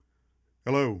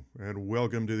Hello, and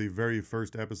welcome to the very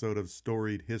first episode of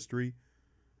Storied History.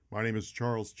 My name is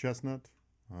Charles Chestnut.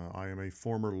 I am a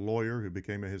former lawyer who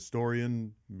became a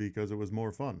historian because it was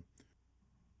more fun.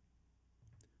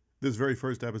 This very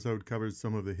first episode covers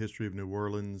some of the history of New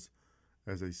Orleans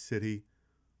as a city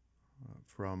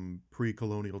from pre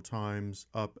colonial times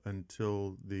up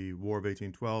until the War of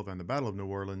 1812 and the Battle of New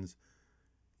Orleans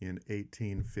in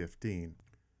 1815.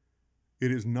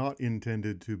 It is not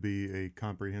intended to be a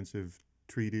comprehensive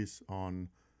treatise on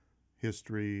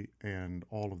history and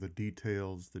all of the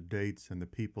details, the dates, and the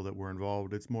people that were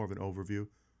involved. It's more of an overview,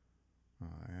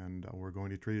 and we're going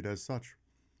to treat it as such.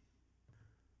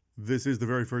 This is the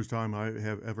very first time I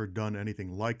have ever done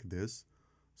anything like this,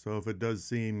 so if it does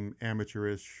seem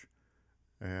amateurish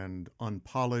and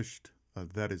unpolished,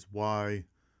 that is why.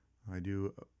 I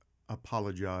do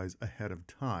apologize ahead of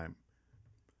time.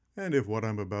 And if what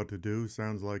I'm about to do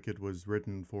sounds like it was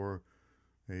written for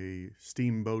a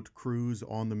steamboat cruise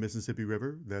on the Mississippi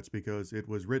River, that's because it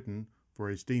was written for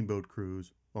a steamboat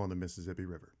cruise on the Mississippi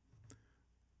River.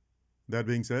 That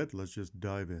being said, let's just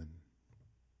dive in.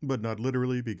 But not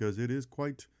literally, because it is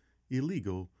quite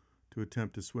illegal to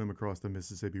attempt to swim across the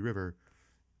Mississippi River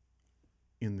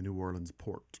in the New Orleans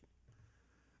port.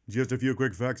 Just a few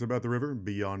quick facts about the river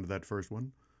beyond that first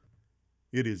one.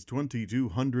 It is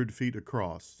 2,200 feet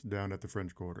across down at the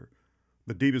French Quarter.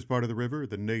 The deepest part of the river,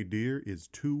 the Nadir, is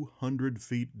 200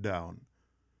 feet down.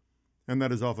 And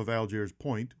that is off of Algiers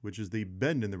Point, which is the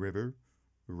bend in the river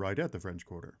right at the French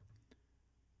Quarter.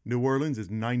 New Orleans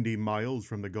is 90 miles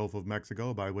from the Gulf of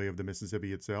Mexico by way of the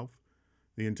Mississippi itself.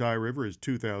 The entire river is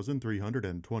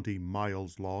 2,320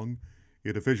 miles long.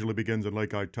 It officially begins in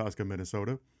Lake Itasca,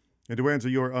 Minnesota. And to answer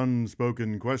your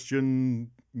unspoken question,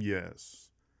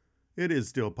 yes. It is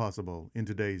still possible in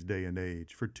today's day and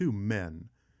age for two men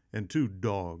and two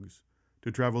dogs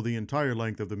to travel the entire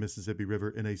length of the Mississippi River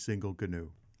in a single canoe.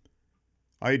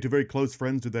 I had two very close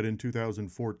friends do that in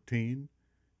 2014.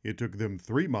 It took them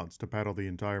 3 months to paddle the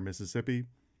entire Mississippi.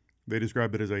 They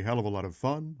described it as a hell of a lot of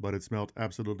fun, but it smelled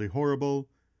absolutely horrible,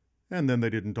 and then they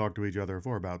didn't talk to each other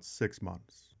for about 6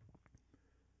 months.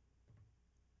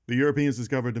 The Europeans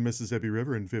discovered the Mississippi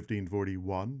River in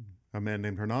 1541. A man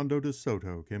named Hernando de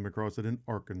Soto came across it in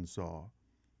Arkansas.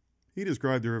 He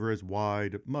described the river as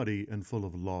wide, muddy, and full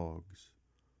of logs.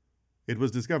 It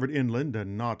was discovered inland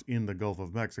and not in the Gulf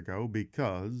of Mexico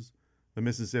because the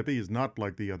Mississippi is not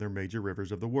like the other major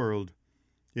rivers of the world.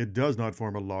 It does not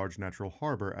form a large natural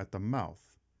harbor at the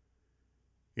mouth.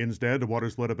 Instead, the water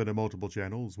split up into multiple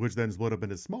channels, which then split up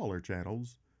into smaller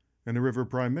channels, and the river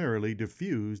primarily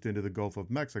diffused into the Gulf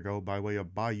of Mexico by way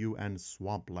of bayou and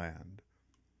swampland.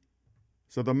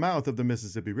 So the mouth of the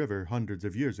Mississippi River hundreds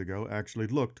of years ago actually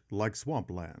looked like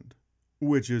swampland,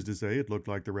 which is to say it looked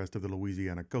like the rest of the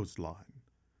Louisiana coastline.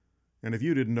 And if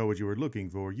you didn't know what you were looking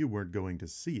for, you weren't going to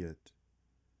see it.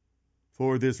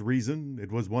 For this reason,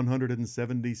 it was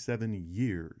 177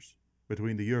 years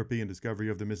between the European discovery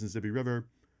of the Mississippi River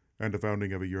and the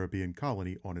founding of a European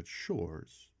colony on its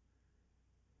shores.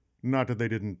 Not that they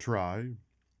didn't try.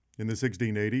 In the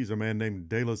 1680s, a man named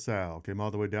De La Salle came all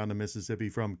the way down the Mississippi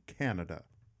from Canada.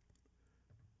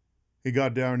 He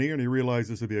got down here and he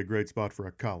realized this would be a great spot for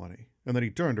a colony. And then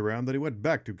he turned around and he went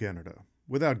back to Canada,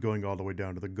 without going all the way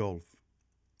down to the Gulf.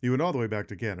 He went all the way back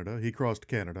to Canada, he crossed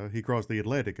the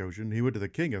Atlantic Ocean, he went to the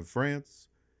King of France,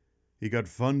 he got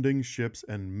funding ships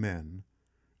and men,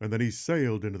 and then he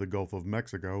sailed into the Gulf of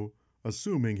Mexico,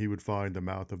 assuming he would find the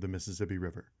mouth of the Mississippi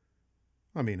River.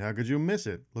 I mean, how could you miss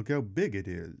it? Look how big it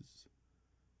is.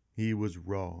 He was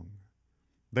wrong.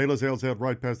 De La Salle sailed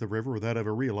right past the river without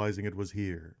ever realizing it was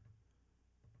here.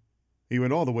 He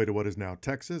went all the way to what is now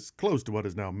Texas, close to what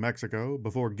is now Mexico,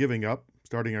 before giving up,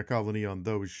 starting a colony on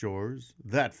those shores.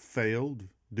 That failed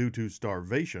due to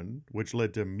starvation, which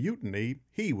led to mutiny.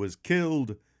 He was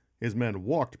killed. His men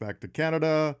walked back to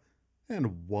Canada,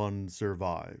 and one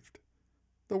survived.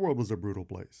 The world was a brutal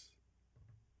place.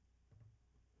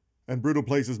 And brutal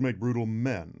places make brutal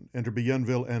men. Enter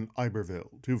Bienville and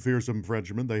Iberville. Two fearsome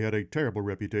Frenchmen, they had a terrible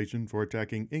reputation for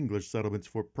attacking English settlements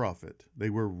for profit. They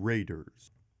were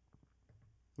raiders.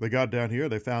 They got down here,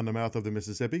 they found the mouth of the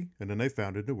Mississippi, and then they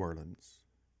founded New Orleans.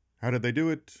 How did they do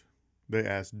it? They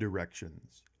asked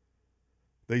directions.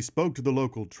 They spoke to the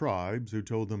local tribes, who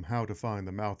told them how to find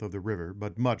the mouth of the river,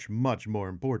 but much, much more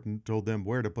important, told them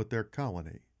where to put their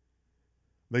colony.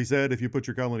 They said if you put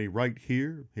your colony right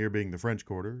here, here being the French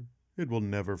Quarter, it will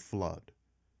never flood.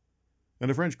 And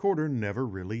the French Quarter never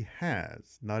really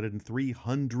has, not in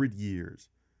 300 years,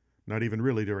 not even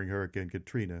really during Hurricane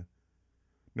Katrina.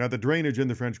 Now, the drainage in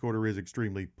the French Quarter is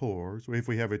extremely poor, so if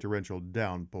we have a torrential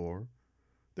downpour,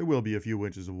 There will be a few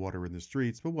inches of water in the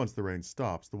streets, but once the rain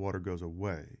stops, the water goes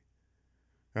away.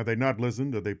 Had they not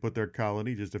listened, and they put their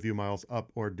colony just a few miles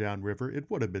up or down river, it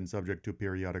would have been subject to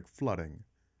periodic flooding.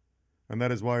 And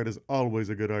that is why it is always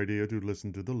a good idea to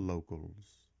listen to the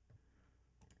locals.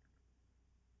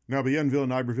 Now, Bienville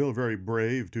and Iberville are very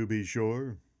brave, to be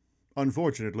sure.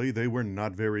 Unfortunately, they were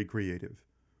not very creative.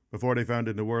 Before they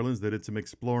founded New Orleans, they did some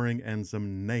exploring and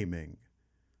some naming.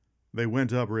 They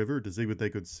went upriver to see what they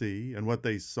could see, and what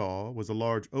they saw was a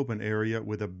large open area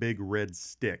with a big red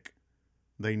stick.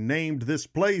 They named this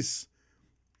place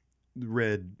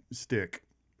Red Stick.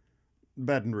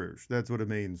 Baton Rouge, that's what it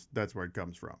means. That's where it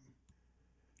comes from.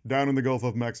 Down in the Gulf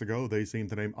of Mexico, they seemed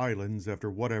to name islands after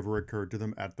whatever occurred to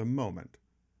them at the moment.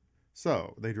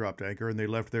 So, they dropped anchor and they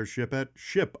left their ship at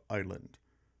Ship Island.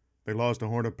 They lost a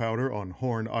horn of powder on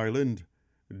Horn Island.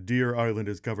 Deer Island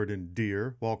is covered in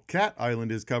deer, while Cat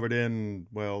Island is covered in,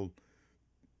 well,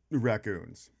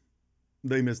 raccoons.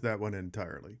 They missed that one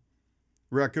entirely.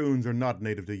 Raccoons are not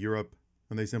native to Europe,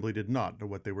 and they simply did not know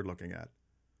what they were looking at.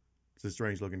 It's a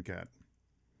strange-looking cat.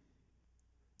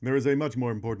 There is a much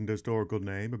more important historical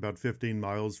name about 15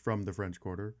 miles from the French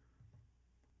Quarter.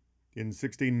 In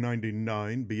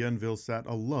 1699, Bienville sat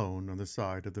alone on the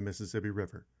side of the Mississippi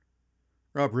River.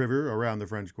 Upriver, around the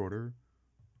French Quarter,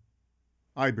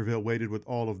 Iberville waited with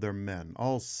all of their men,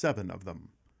 all 7 of them,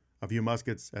 a few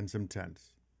muskets and some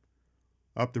tents.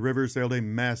 Up the river sailed a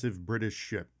massive British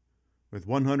ship, with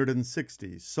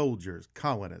 160 soldiers,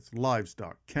 colonists,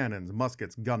 livestock, cannons,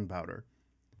 muskets, gunpowder.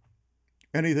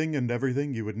 Anything and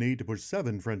everything you would need to push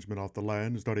 7 Frenchmen off the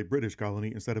land and start a British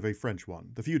colony instead of a French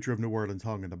one. The future of New Orleans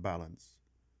hung in the balance.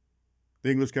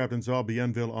 The English captain saw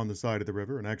Bienville on the side of the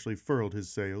river and actually furled his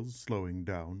sails, slowing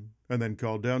down, and then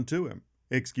called down to him.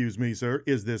 "Excuse me, sir,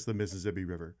 is this the Mississippi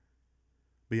River?"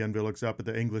 Bienville looks up at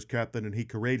the English captain and he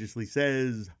courageously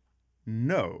says,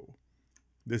 "No.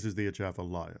 This is the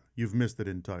Atchafalaya. You've missed it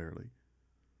entirely.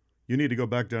 You need to go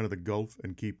back down to the Gulf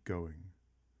and keep going.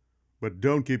 But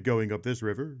don't keep going up this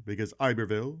river, because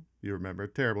Iberville, you remember,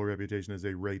 terrible reputation as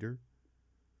a raider,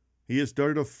 he has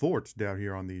started a fort down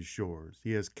here on these shores.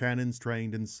 He has cannons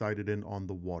trained and sighted in on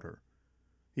the water.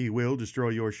 He will destroy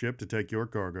your ship to take your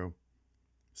cargo.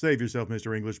 Save yourself,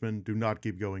 Mr. Englishman. Do not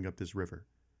keep going up this river."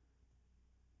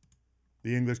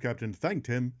 The English captain thanked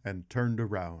him and turned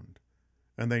around,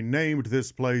 and they named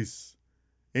this place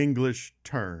English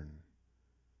Turn.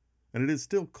 And it is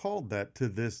still called that to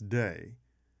this day.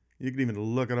 You can even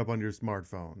look it up on your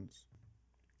smartphones.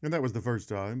 And that was the first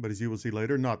time, but as you will see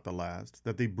later, not the last,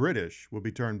 that the British will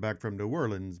be turned back from New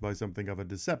Orleans by something of a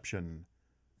deception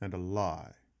and a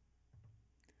lie.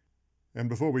 And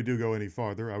before we do go any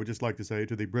farther, I would just like to say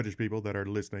to the British people that are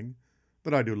listening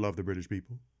that I do love the British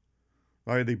people.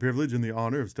 I had the privilege and the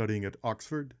honor of studying at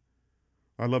Oxford.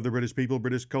 I love the British people,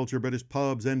 British culture, British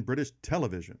pubs, and British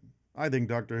television. I think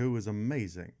Doctor Who is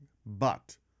amazing.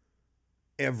 But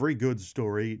every good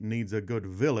story needs a good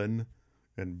villain,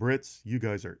 and Brits, you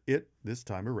guys are it this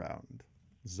time around.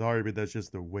 Sorry, but that's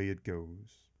just the way it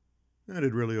goes. And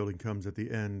it really only comes at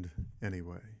the end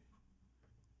anyway.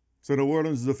 So New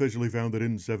Orleans is officially founded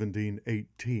in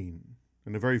 1718,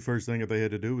 and the very first thing that they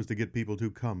had to do was to get people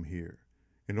to come here.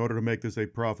 In order to make this a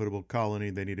profitable colony,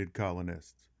 they needed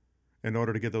colonists. In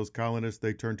order to get those colonists,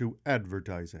 they turned to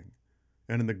advertising.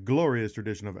 And in the glorious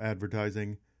tradition of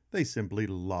advertising, they simply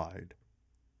lied.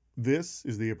 This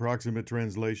is the approximate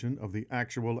translation of the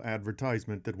actual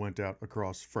advertisement that went out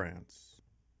across France.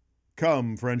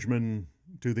 "Come, Frenchmen,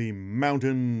 to the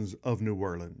mountains of New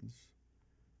Orleans.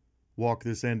 Walk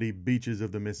the sandy beaches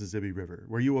of the Mississippi River,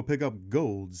 where you will pick up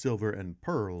gold, silver, and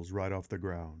pearls right off the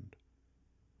ground.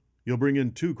 You'll bring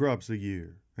in 2 crops a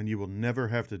year, and you will never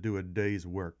have to do a day's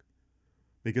work,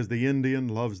 because the Indian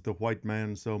loves the white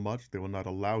man so much they will not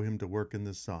allow him to work in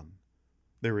the sun.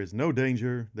 There is no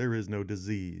danger, there is no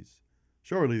disease.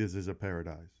 Surely this is a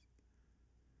paradise."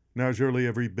 Now surely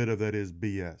every bit of that is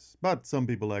BS, but some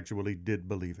people actually did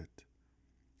believe it.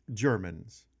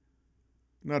 Germans.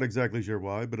 Not exactly sure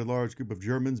why, but a large group of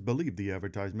Germans believed the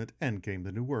advertisement and came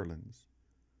to New Orleans.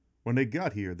 When they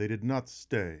got here, they did not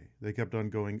stay. They kept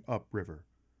on going upriver,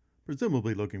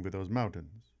 presumably looking for those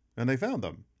mountains. And they found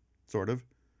them, sort of,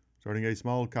 starting a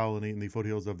small colony in the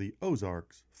foothills of the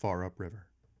Ozarks, far upriver.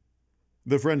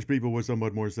 The French people were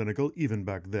somewhat more cynical even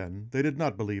back then. They did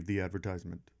not believe the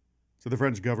advertisement. So the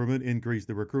French government increased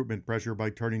the recruitment pressure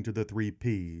by turning to the 3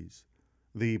 Ps.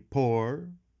 The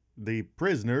poor, the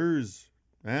prisoners,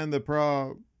 and the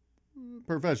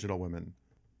professional women.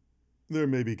 There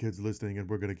may be kids listening, and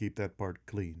we're going to keep that part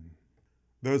clean.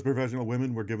 Those professional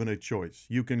women were given a choice.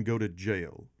 You can go to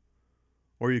jail,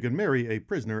 or you can marry a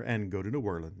prisoner and go to New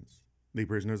Orleans. The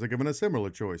prisoners are given a similar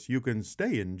choice. You can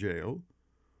stay in jail,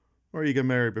 or you can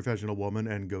marry a professional woman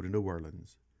and go to New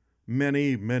Orleans.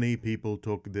 Many, many people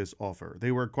took this offer.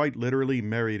 They were quite literally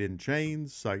married in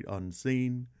chains, sight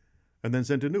unseen, and then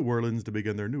sent to New Orleans to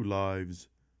begin their new lives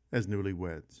as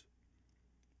newlyweds.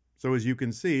 So as you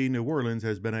can see, New Orleans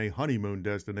has been a honeymoon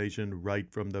destination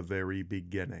right from the very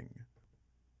beginning.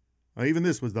 Even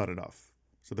this was not enough.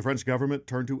 So the French government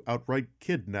turned to outright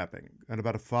kidnapping, and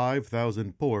about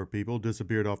 5,000 poor people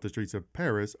disappeared off the streets of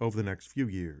Paris over the next few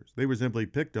years. They were simply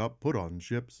picked up, put on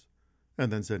ships,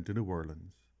 and then sent to New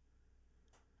Orleans.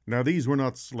 Now these were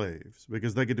not slaves,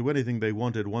 because they could do anything they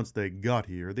wanted once they got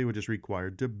here. They were just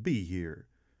required to be here.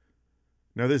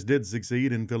 Now this did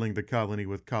succeed in filling the colony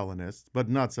with colonists, but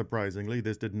not surprisingly,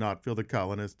 this did not fill the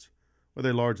colonists with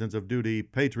a large sense of duty,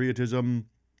 patriotism,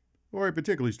 or a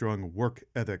particularly strong work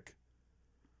ethic.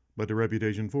 But the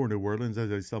reputation for New Orleans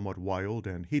as a somewhat wild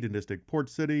and hedonistic port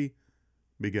city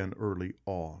began early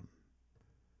on.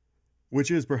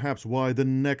 Which is perhaps why the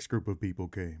next group of people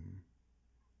came.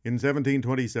 In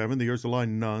 1727, the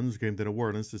Ursuline nuns came to New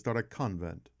Orleans to start a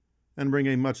convent and bring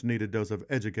a much-needed dose of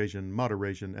education,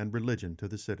 moderation, and religion to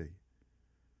the city.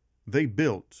 They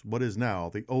built what is now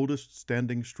the oldest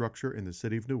standing structure in the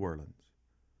city of New Orleans.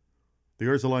 The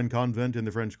Ursuline convent in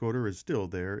the French Quarter is still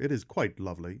there. It is quite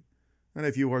lovely, and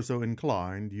if you are so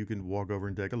inclined, you can walk over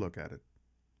and take a look at it.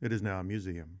 It is now a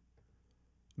museum.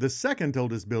 The second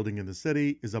oldest building in the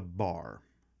city is a bar.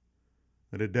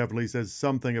 And it definitely says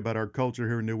something about our culture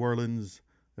here in New Orleans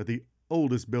that the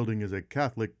oldest building is a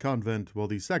Catholic convent, while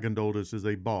the second oldest is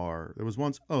a bar that was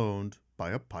once owned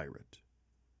by a pirate.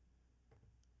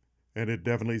 And it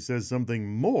definitely says something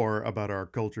more about our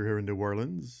culture here in New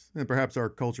Orleans, and perhaps our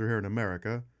culture here in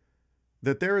America,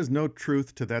 that there is no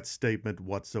truth to that statement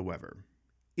whatsoever.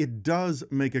 It does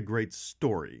make a great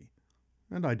story,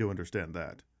 and I do understand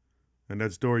that. And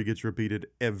that story gets repeated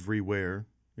everywhere.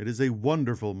 It is a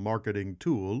wonderful marketing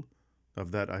tool,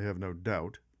 of that I have no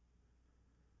doubt.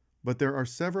 But there are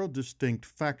several distinct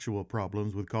factual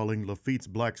problems with calling Lafitte's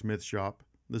blacksmith shop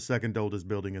the second oldest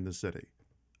building in the city.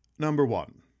 Number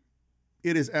one,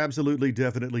 it is absolutely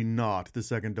definitely not the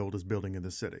second oldest building in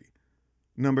the city.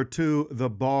 Number two, the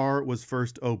bar was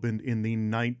first opened in the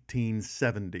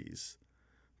 1970s.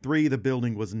 3, the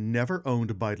building was never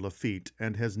owned by Lafitte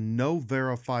and has no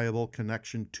verifiable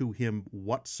connection to him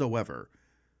whatsoever.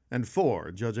 And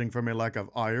 4, judging from a lack of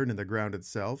iron in the ground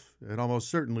itself, it almost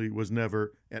certainly was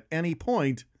never, at any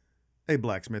point, a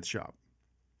blacksmith shop.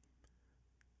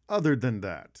 Other than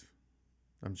that,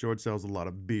 I'm sure it sells a lot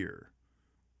of beer.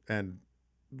 And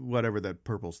whatever that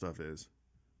purple stuff is.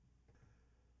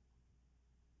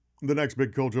 The next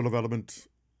big cultural development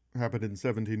happened in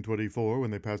 1724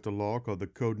 when they passed a law called the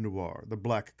Code Noir, the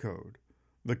Black Code.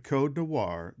 The Code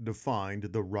Noir defined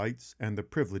the rights and the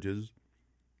privileges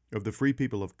of the free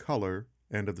people of color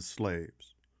and of the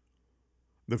slaves.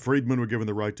 The freedmen were given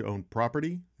the right to own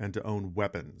property and to own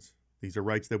weapons. These are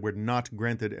rights that were not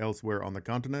granted elsewhere on the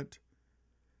continent,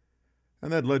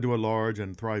 and that led to a large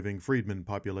and thriving freedmen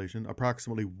population.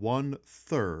 Approximately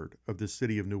 1/3 of the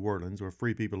city of New Orleans were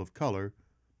free people of color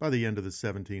by the end of the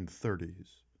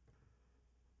 1730s.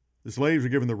 The slaves were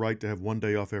given the right to have 1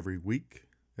 day off every week,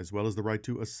 as well as the right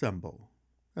to assemble,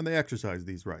 and they exercised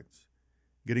these rights,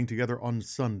 getting together on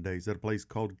Sundays at a place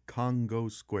called Congo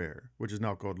Square, which is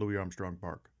now called Louis Armstrong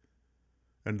Park.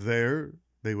 And there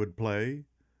they would play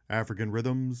African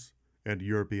rhythms and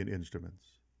European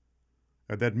instruments.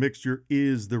 And that mixture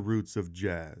is the roots of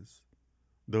jazz.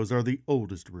 Those are the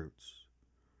oldest roots.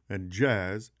 And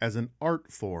jazz, as an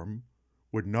art form,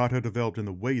 would not have developed in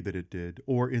the way that it did,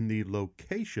 or in the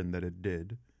location that it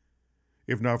did,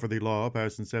 if not for the law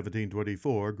passed in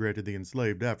 1724 granted the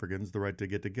enslaved Africans the right to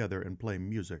get together and play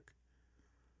music,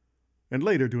 and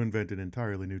later to invent an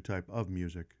entirely new type of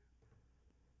music.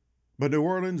 But New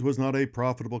Orleans was not a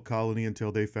profitable colony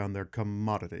until they found their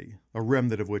commodity, a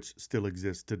remnant of which still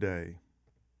exists today.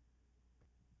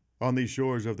 On the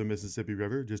shores of the Mississippi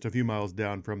River, just a few miles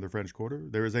down from the French Quarter,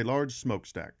 there is a large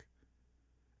smokestack.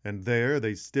 And there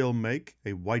they still make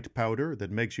a white powder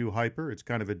that makes you hyper. It's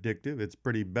kind of addictive, it's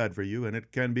pretty bad for you, and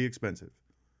it can be expensive.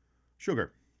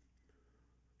 Sugar.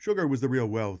 Sugar was the real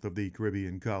wealth of the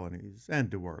Caribbean colonies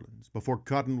and New Orleans. Before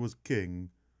cotton was king,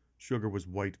 sugar was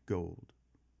white gold.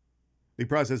 The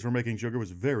process for making sugar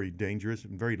was very dangerous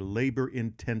and very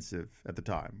labor-intensive at the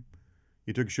time.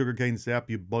 You took sugarcane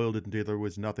sap, you boiled it until there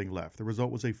was nothing left. The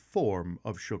result was a form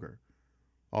of sugar,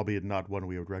 albeit not one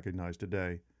we would recognize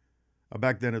today.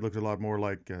 Back then, it looked a lot more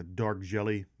like dark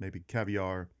jelly, maybe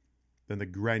caviar, than the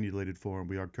granulated form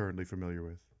we are currently familiar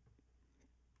with.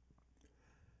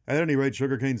 At any rate,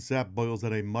 sugarcane sap boils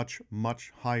at a much,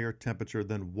 much higher temperature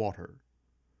than water.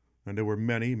 And there were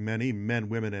many, many men,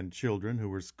 women, and children who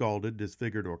were scalded,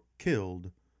 disfigured, or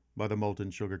killed by the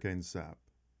molten sugarcane sap.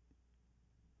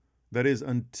 That is,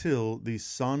 until the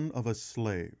son of a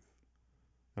slave,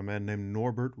 a man named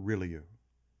Norbert Rillieux,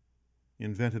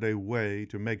 invented a way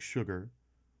to make sugar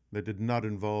that did not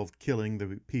involve killing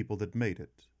the people that made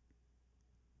it.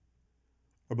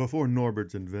 Before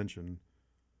Norbert's invention,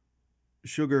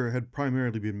 sugar had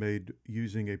primarily been made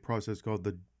using a process called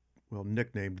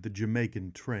nicknamed the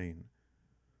Jamaican train,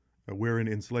 wherein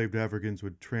enslaved Africans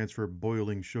would transfer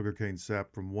boiling sugarcane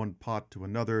sap from one pot to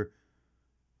another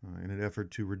in an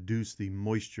effort to reduce the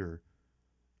moisture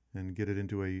and get it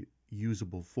into a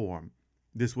usable form.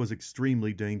 This was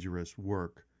extremely dangerous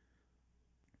work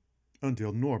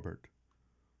until Norbert,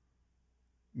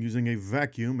 using a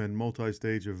vacuum and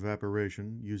multi-stage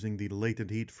evaporation, using the latent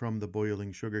heat from the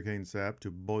boiling sugarcane sap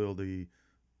to boil the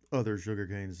other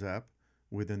sugarcane sap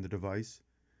within the device,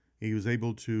 he was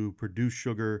able to produce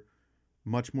sugar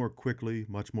much more quickly,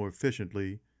 much more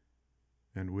efficiently,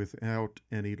 and without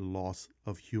any loss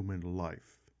of human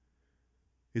life.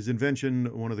 His invention,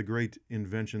 one of the great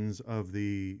inventions of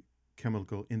the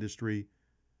chemical industry,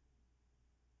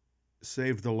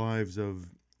 saved the lives of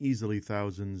easily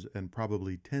thousands and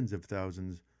probably tens of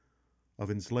thousands of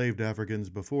enslaved Africans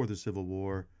before the Civil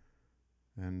War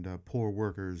and poor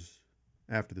workers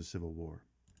after the Civil War.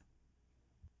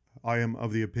 I am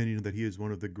of the opinion that he is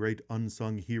one of the great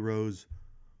unsung heroes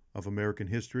of American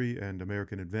history and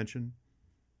American invention.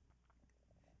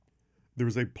 There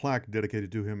is a plaque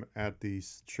dedicated to him at the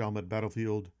Chalmette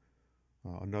Battlefield,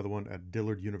 another one at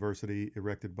Dillard University,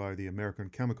 erected by the American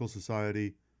Chemical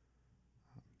Society.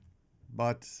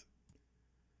 But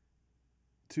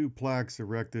two plaques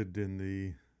erected in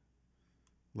the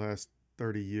last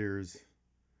 30 years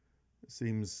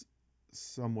seems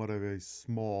somewhat of a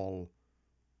small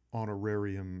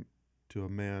honorarium to a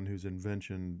man whose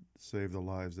invention saved the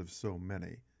lives of so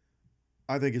many.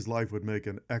 I think his life would make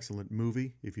an excellent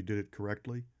movie if you did it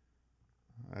correctly.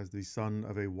 As the son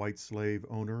of a white slave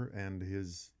owner and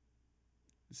his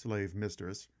slave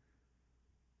mistress,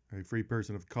 a free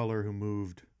person of color who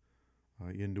moved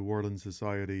in New Orleans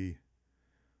society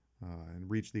and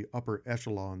reached the upper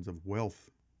echelons of wealth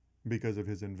because of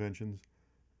his inventions.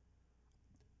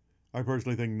 I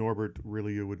personally think Norbert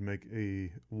Rillieux would make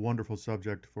a wonderful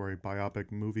subject for a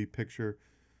biopic movie picture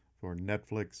for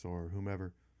Netflix or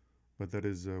whomever, but that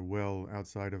is well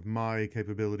outside of my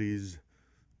capabilities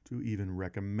to even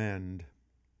recommend.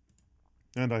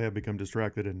 And I have become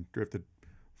distracted and drifted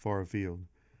far afield,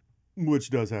 which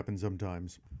does happen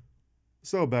sometimes.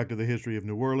 So back to the history of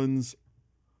New Orleans.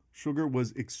 Sugar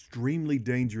was extremely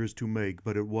dangerous to make,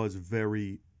 but it was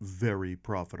very, very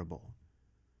profitable.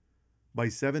 By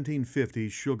 1750,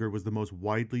 sugar was the most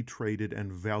widely traded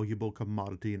and valuable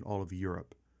commodity in all of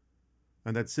Europe.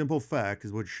 And that simple fact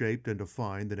is what shaped and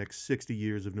defined the next 60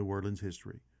 years of New Orleans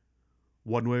history.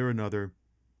 One way or another,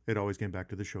 it always came back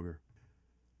to the sugar.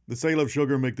 The sale of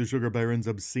sugar make the sugar barons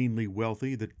obscenely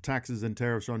wealthy. The taxes and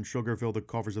tariffs on sugar fill the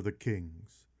coffers of the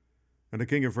kings. And the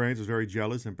King of France was very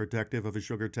jealous and protective of his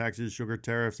sugar taxes, sugar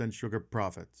tariffs, and sugar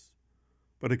profits.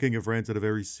 But the King of France had a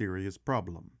very serious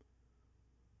problem.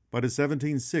 By the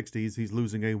 1760s, he's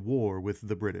losing a war with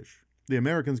the British. The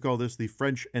Americans call this the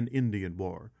French and Indian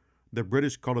War. The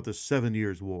British call it the 7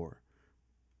 Years' War.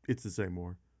 It's the same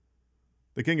war.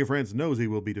 The King of France knows he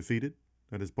will be defeated,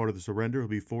 and as part of the surrender, he'll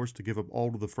be forced to give up all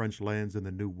of the French lands in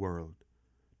the New World.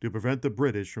 To prevent the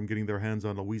British from getting their hands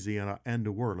on Louisiana and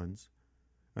New Orleans,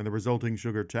 and the resulting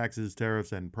sugar taxes,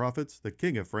 tariffs, and profits, the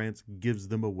King of France gives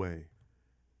them away.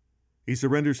 He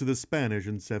surrenders to the Spanish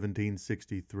in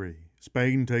 1763.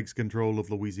 Spain takes control of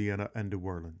Louisiana and New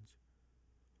Orleans.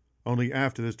 Only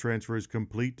after this transfer is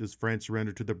complete does France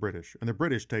surrender to the British, and the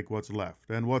British take what's left,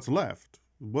 and what's left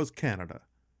was Canada.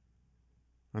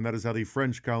 And that is how the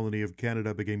French colony of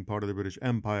Canada became part of the British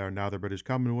Empire, now the British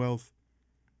Commonwealth.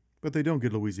 But they don't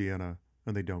get Louisiana,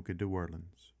 and they don't get New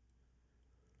Orleans.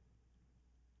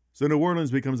 So New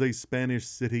Orleans becomes a Spanish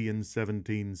city in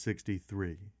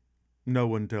 1763. No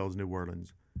one tells New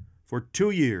Orleans. For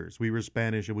 2 years we were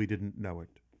Spanish and we didn't know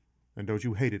it. And don't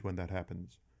you hate it when that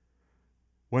happens?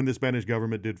 When the Spanish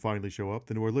government did finally show up,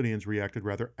 the New Orleanians reacted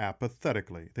rather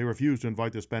apathetically. They refused to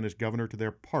invite the Spanish governor to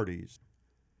their parties.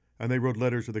 And they wrote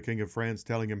letters to the King of France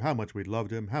telling him how much we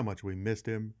loved him, how much we missed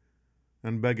him,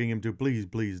 and begging him to please,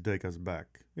 please take us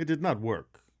back. It did not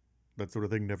work. That sort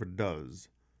of thing never does.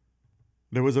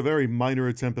 There was a very minor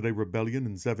attempt at a rebellion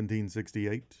in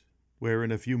 1768,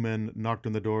 wherein a few men knocked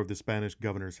on the door of the Spanish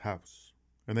governor's house,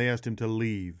 and they asked him to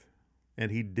leave, and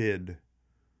he did.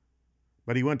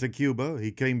 But he went to Cuba,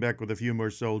 he came back with a few more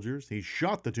soldiers, he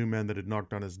shot the 2 men that had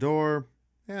knocked on his door,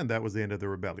 and that was the end of the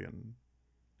rebellion.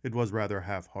 It was rather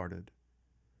half-hearted.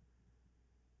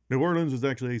 New Orleans was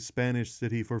actually a Spanish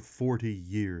city for 40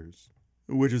 years,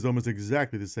 which is almost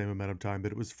exactly the same amount of time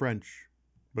that it was French.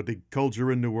 But the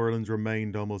culture in New Orleans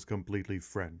remained almost completely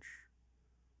French.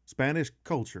 Spanish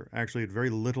culture actually had very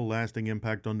little lasting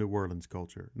impact on New Orleans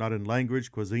culture, not in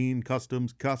language, cuisine,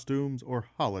 customs, costumes, or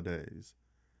holidays.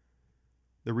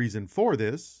 The reason for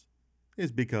this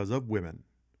is because of women.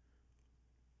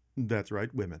 That's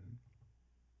right, women.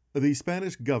 The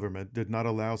Spanish government did not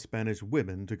allow Spanish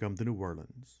women to come to New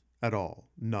Orleans. At all.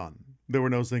 None. There were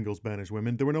no single Spanish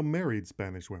women. There were no married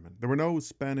Spanish women. There were no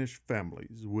Spanish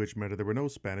families, which meant there were no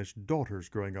Spanish daughters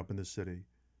growing up in the city.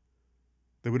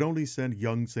 They would only send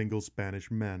young single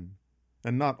Spanish men,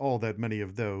 and not all that many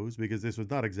of those, because this was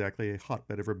not exactly a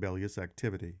hotbed of rebellious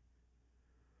activity.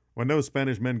 When those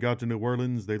Spanish men got to New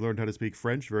Orleans, they learned how to speak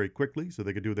French very quickly so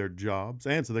they could do their jobs,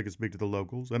 and so they could speak to the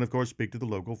locals, and of course speak to the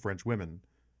local French women.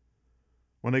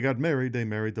 When they got married, they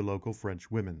married the local French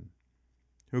women,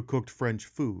 who cooked French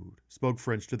food, spoke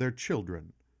French to their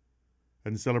children,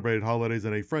 and celebrated holidays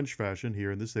in a French fashion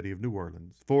here in the city of New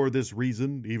Orleans. For this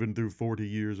reason, even through 40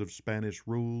 years of Spanish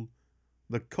rule,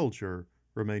 the culture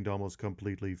remained almost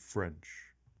completely French.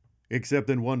 Except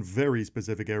in one very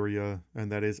specific area,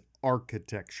 and that is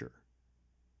architecture.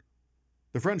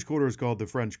 The French Quarter is called the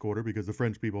French Quarter because the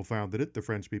French people founded it, the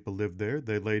French people lived there,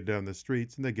 they laid down the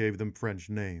streets, and they gave them French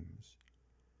names.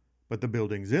 But the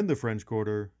buildings in the French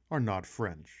Quarter are not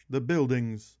French. The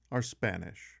buildings are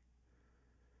Spanish.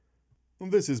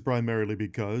 This is primarily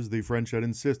because the French had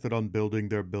insisted on building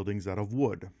their buildings out of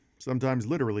wood, sometimes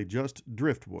literally just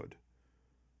driftwood.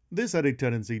 This had a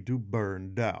tendency to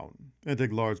burn down and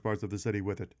take large parts of the city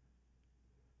with it.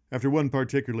 After one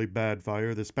particularly bad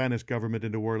fire, the Spanish government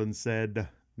in New Orleans said,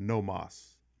 "No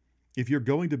mas. If you're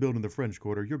going to build in the French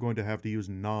Quarter, you're going to have to use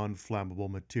non-flammable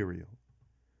material."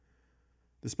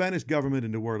 The Spanish government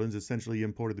in New Orleans essentially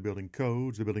imported the building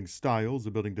codes, the building styles,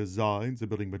 the building designs, the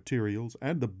building materials,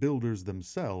 and the builders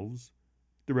themselves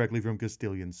directly from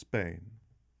Castilian Spain.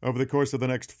 Over the course of the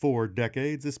next 4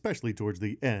 decades, especially towards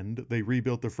the end, they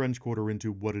rebuilt the French Quarter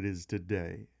into what it is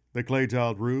today. The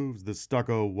clay-tiled roofs, the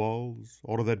stucco walls,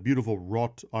 all of that beautiful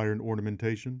wrought iron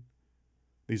ornamentation.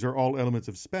 These are all elements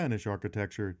of Spanish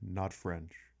architecture, not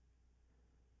French.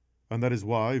 And that is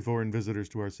why foreign visitors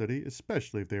to our city,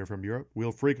 especially if they are from Europe,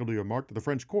 will frequently remark that the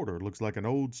French Quarter looks like an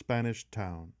old Spanish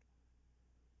town.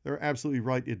 They're absolutely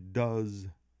right, it does,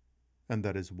 and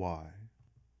that is why.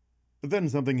 Then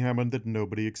something happened that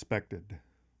nobody expected.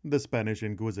 The Spanish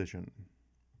Inquisition.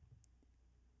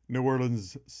 New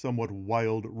Orleans' somewhat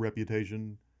wild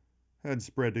reputation had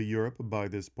spread to Europe by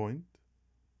this point,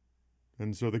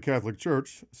 and so the Catholic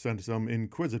Church sent some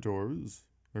inquisitors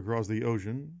across the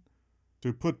ocean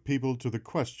to put people to the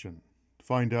question,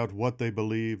 find out what they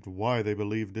believed, why they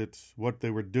believed it, what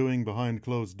they were doing behind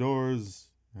closed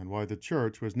doors, and why the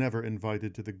church was never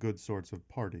invited to the good sorts of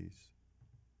parties.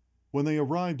 When they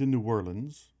arrived in New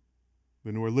Orleans,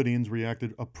 the New Orleanians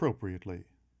reacted appropriately.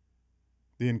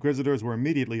 The inquisitors were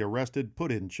immediately arrested,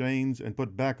 put in chains, and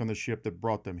put back on the ship that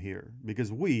brought them here,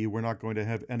 because we were not going to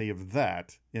have any of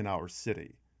that in our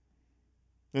city.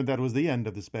 And that was the end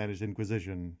of the Spanish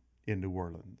Inquisition in New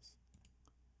Orleans.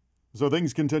 So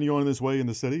things continue on this way in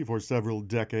the city for several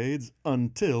decades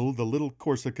until the little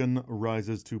Corsican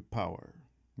rises to power.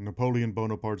 Napoleon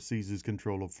Bonaparte seizes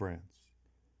control of France.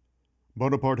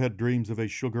 Bonaparte had dreams of a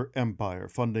sugar empire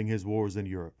funding his wars in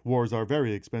Europe. Wars are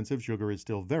very expensive, sugar is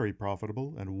still very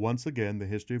profitable, and once again the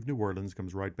history of New Orleans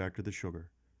comes right back to the sugar.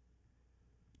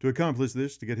 To accomplish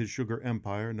this, to get his sugar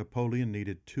empire, Napoleon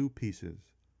needed 2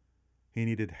 pieces. He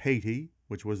needed Haiti,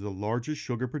 which was the largest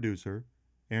sugar producer,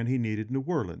 and he needed New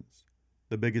Orleans,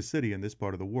 the biggest city in this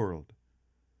part of the world.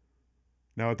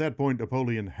 Now at that point,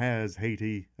 Napoleon has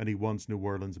Haiti, and he wants New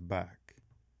Orleans back.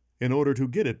 In order to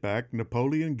get it back,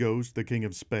 Napoleon goes to the King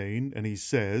of Spain, and he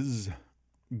says,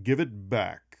 "Give it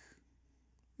back."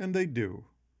 And they do.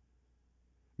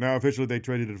 Now officially they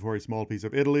traded it for a small piece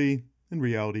of Italy. In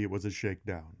reality, it was a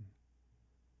shakedown.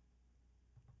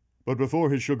 But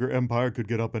before his sugar empire could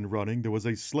get up and running, there was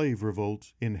a slave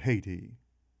revolt in Haiti.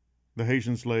 The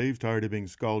Haitian slaves, tired of being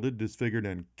scalded, disfigured,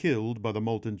 and killed by the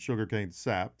molten sugarcane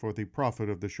sap for the profit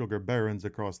of the sugar barons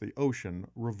across the ocean,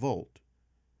 revolt.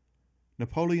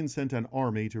 Napoleon sent an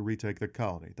army to retake the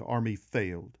colony. The army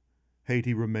failed.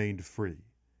 Haiti remained free.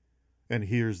 And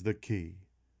here's the key.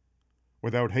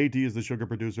 Without Haiti as the sugar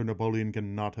producer, Napoleon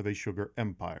cannot have a sugar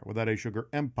empire. Without a sugar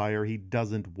empire, he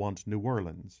doesn't want New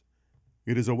Orleans.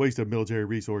 It is a waste of military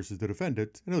resources to defend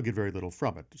it, and he'll get very little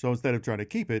from it. So instead of trying to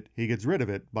keep it, he gets rid of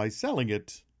it by selling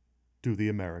it to the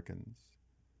Americans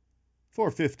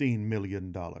for $15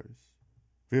 million.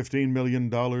 $15 million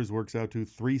works out to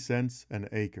 3 cents an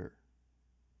acre.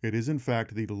 It is, in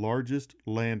fact, the largest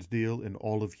land deal in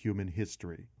all of human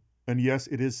history. And yes,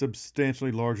 it is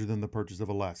substantially larger than the purchase of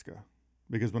Alaska.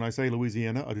 Because when I say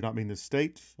Louisiana, I do not mean the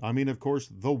state. I mean, of course,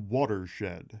 the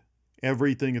watershed.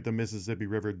 Everything that the Mississippi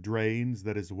River drains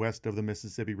that is west of the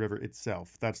Mississippi River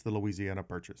itself. That's the Louisiana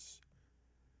Purchase.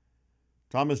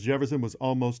 Thomas Jefferson was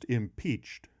almost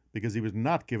impeached because he was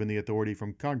not given the authority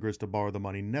from Congress to borrow the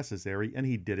money necessary, and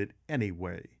he did it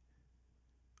anyway.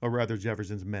 Or rather,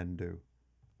 Jefferson's men do.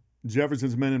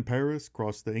 Jefferson's men in Paris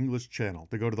cross the English Channel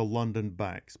to go to the London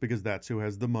banks, because that's who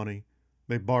has the money.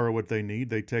 They borrow what they need,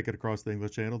 they take it across the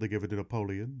English Channel, they give it to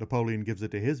Napoleon. Napoleon gives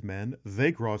it to his men,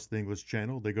 they cross the English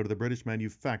Channel, they go to the British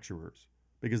manufacturers,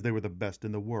 because they were the best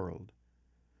in the world.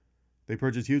 They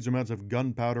purchase huge amounts of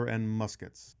gunpowder and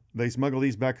muskets. They smuggle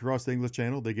these back across the English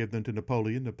Channel, they give them to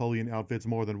Napoleon. Napoleon outfits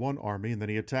more than one army, and then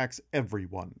he attacks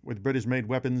everyone with British-made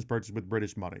weapons purchased with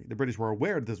British money. The British were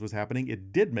aware that this was happening,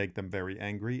 it did make them very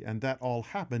angry, and that all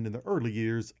happened in the early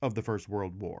years of the First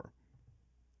World War.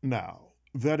 Now,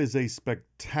 that is a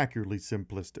spectacularly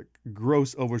simplistic,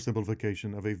 gross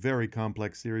oversimplification of a very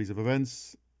complex series of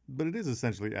events, but it is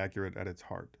essentially accurate at its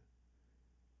heart.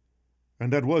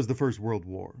 And that was the First World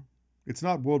War. It's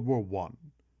not World War I,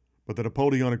 but the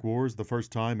Napoleonic Wars, the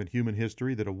first time in human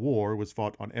history that a war was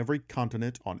fought on every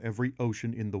continent, on every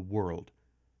ocean in the world.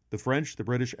 The French, the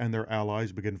British, and their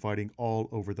allies began fighting all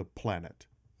over the planet.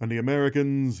 And the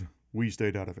Americans, we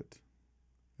stayed out of it.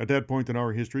 At that point in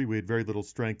our history, we had very little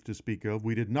strength to speak of.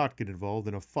 We did not get involved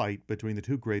in a fight between the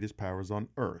two greatest powers on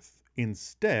Earth.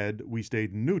 Instead, we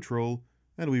stayed neutral,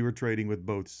 and we were trading with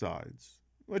both sides.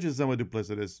 Which is somewhat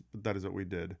duplicitous, but that is what we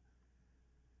did.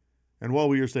 And while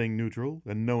we are staying neutral,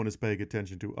 and no one is paying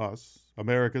attention to us,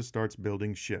 America starts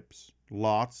building ships.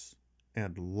 Lots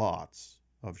and lots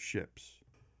of ships.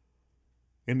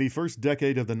 In the first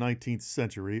decade of the 19th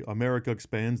century, America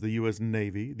expands the U.S.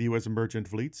 Navy, the U.S. merchant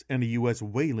fleets, and the U.S.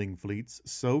 whaling fleets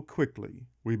so quickly.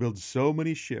 We build so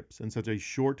many ships in such a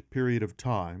short period of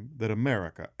time that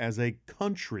America, as a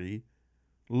country,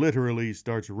 literally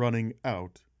starts running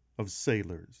out of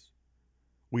sailors.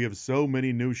 We have so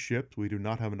many new ships, we do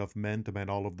not have enough men to man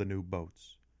all of the new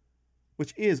boats.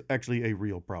 Which is actually a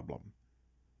real problem.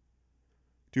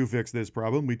 To fix this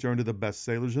problem, we turn to the best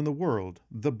sailors in the world,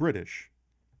 the British.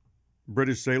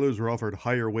 British sailors were offered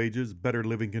higher wages, better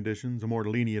living conditions, a more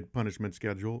lenient punishment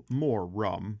schedule, more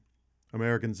rum,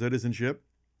 American citizenship,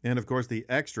 and of course the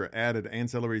extra added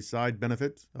ancillary side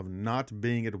benefit of not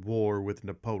being at war with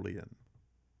Napoleon.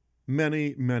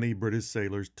 Many, many British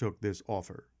sailors took this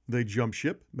offer. They jump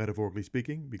ship, metaphorically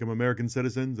speaking, become American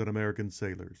citizens and American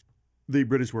sailors. The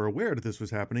British were aware that this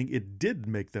was happening. It did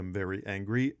make them very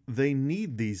angry. They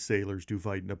need these sailors to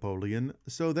fight Napoleon,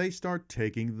 so they start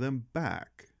taking them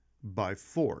back by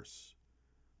force.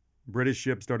 British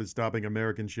ships started stopping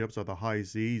American ships on the high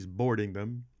seas, boarding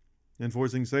them, and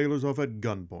forcing sailors off at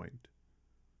gunpoint,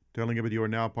 telling them that you are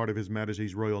now part of His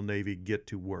Majesty's Royal Navy, get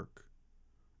to work.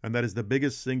 And that is the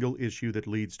biggest single issue that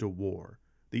leads to war.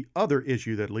 The other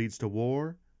issue that leads to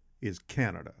war is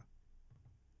Canada.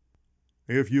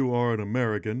 If you are an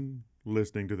American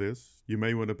listening to this, you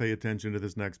may want to pay attention to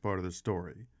this next part of the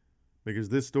story, because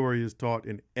this story is taught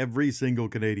in every single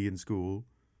Canadian school.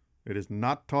 It is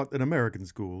not taught in American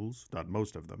schools, not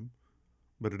most of them,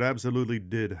 but it absolutely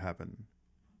did happen.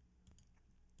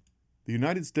 The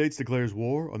United States declares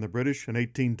war on the British in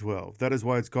 1812. That is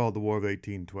why it's called the War of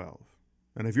 1812.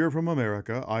 And if you're from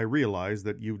America, I realize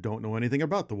that you don't know anything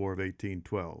about the War of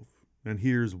 1812. And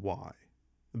here's why.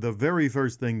 The very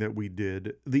first thing that we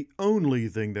did, the only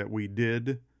thing that we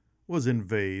did, was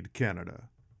invade Canada.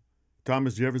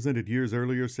 Thomas Jefferson had years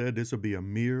earlier said this would be a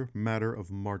mere matter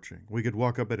of marching. We could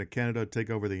walk up into Canada, take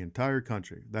over the entire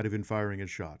country, without even firing a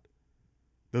shot.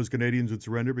 Those Canadians would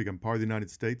surrender, become part of the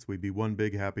United States, we'd be one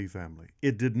big happy family.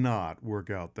 It did not work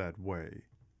out that way.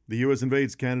 The U.S.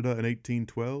 invades Canada in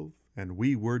 1812, and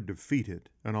we were defeated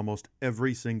in almost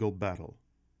every single battle.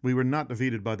 We were not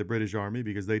defeated by the British Army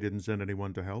because they didn't send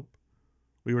anyone to help.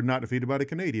 We were not defeated by the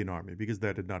Canadian Army because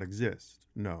that did not exist.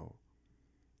 No.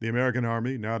 The American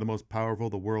Army, now the most powerful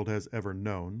the world has ever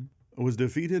known, was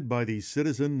defeated by the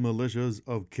citizen militias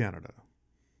of Canada,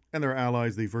 and their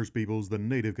allies, the First Peoples, the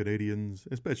Native Canadians,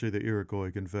 especially the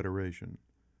Iroquois Confederation.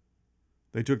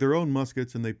 They took their own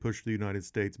muskets and they pushed the United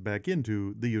States back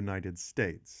into the United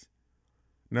States.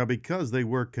 Now, because they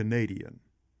were Canadian,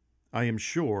 I am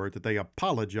sure that they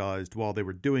apologized while they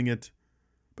were doing it,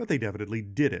 but they definitely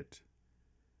did it.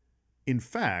 In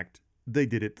fact, they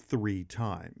did it 3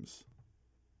 times.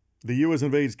 The U.S.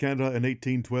 invades Canada in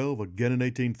 1812, again in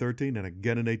 1813, and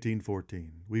again in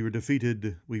 1814. We were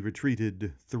defeated, we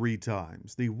retreated 3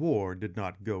 times. The war did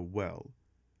not go well.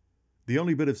 The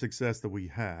only bit of success that we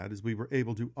had is we were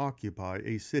able to occupy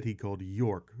a city called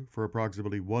York for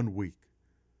approximately 1 week.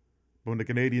 But when the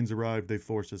Canadians arrived, they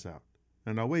forced us out.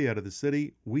 And on our way out of the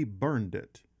city, we burned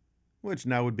it, which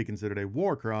now would be considered a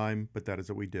war crime, but that is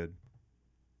what we did.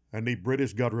 And the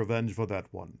British got revenge for that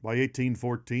one. By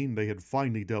 1814, they had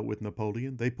finally dealt with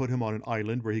Napoleon. They put him on an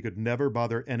island where he could never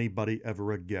bother anybody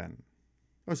ever again.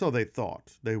 Or so they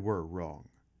thought. They were wrong.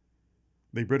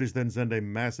 The British then send a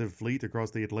massive fleet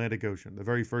across the Atlantic Ocean. The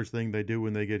very first thing they do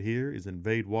when they get here is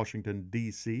invade Washington,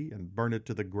 D.C. and burn it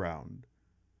to the ground.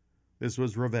 This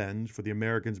was revenge for the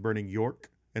Americans burning York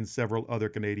and several other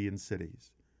Canadian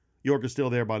cities. York is still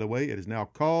there, by the way. It is now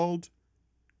called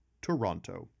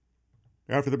Toronto.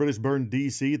 After the British burned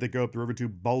D.C., they go up the river to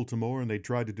Baltimore, and they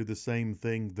tried to do the same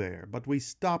thing there. But we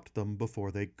stopped them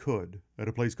before they could, at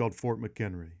a place called Fort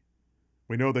McHenry.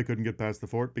 We know they couldn't get past the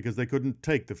fort because they couldn't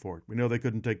take the fort. We know they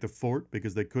couldn't take the fort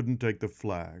because they couldn't take the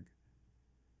flag.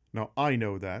 Now, I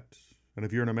know that, and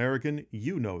if you're an American,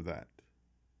 you know that,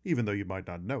 even though you might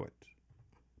not know it.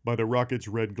 By the rocket's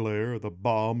red glare, the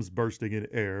bombs bursting in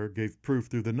air gave proof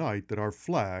through the night that our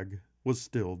flag was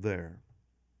still there.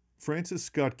 Francis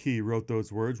Scott Key wrote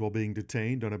those words while being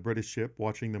detained on a British ship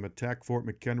watching them attack Fort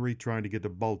McHenry trying to get to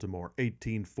Baltimore,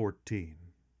 1814.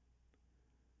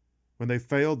 When they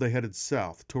failed, they headed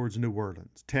south towards New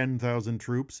Orleans, 10,000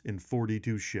 troops in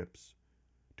 42 ships.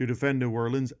 To defend New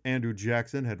Orleans, Andrew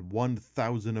Jackson had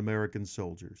 1,000 American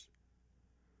soldiers.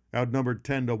 Outnumbered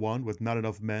 10-1 with not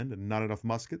enough men and not enough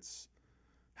muskets.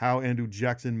 How Andrew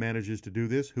Jackson manages to do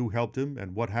this, who helped him,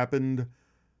 and what happened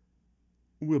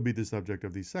will be the subject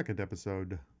of the second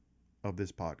episode of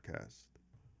this podcast.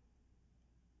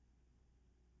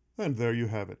 And there you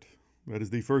have it. That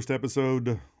is the first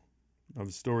episode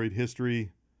of Storied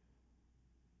History.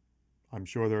 I'm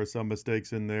sure there are some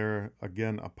mistakes in there.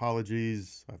 Again,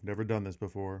 apologies. I've never done this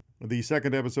before. The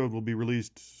second episode will be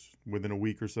released within a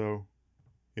week or so.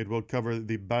 It will cover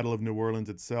the Battle of New Orleans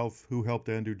itself, who helped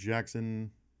Andrew Jackson,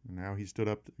 and how he stood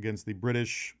up against the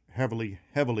British, heavily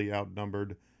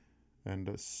outnumbered,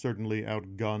 and certainly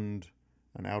outgunned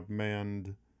and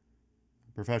outmanned.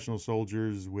 Professional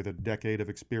soldiers with a decade of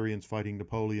experience fighting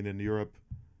Napoleon in Europe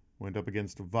went up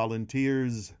against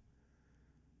volunteers,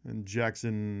 and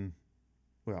Jackson,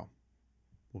 well,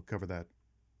 we'll cover that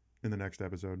in the next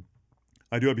episode.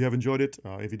 I do hope you have enjoyed it.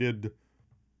 If you did,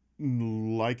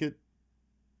 like it,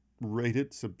 rate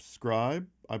it, subscribe,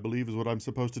 I believe is what I'm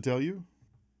supposed to tell you.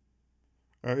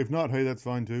 If not, hey, that's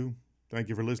fine too. Thank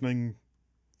you for listening.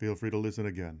 Feel free to listen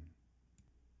again.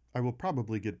 I will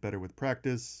probably get better with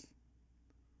practice,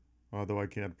 although I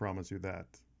can't promise you that.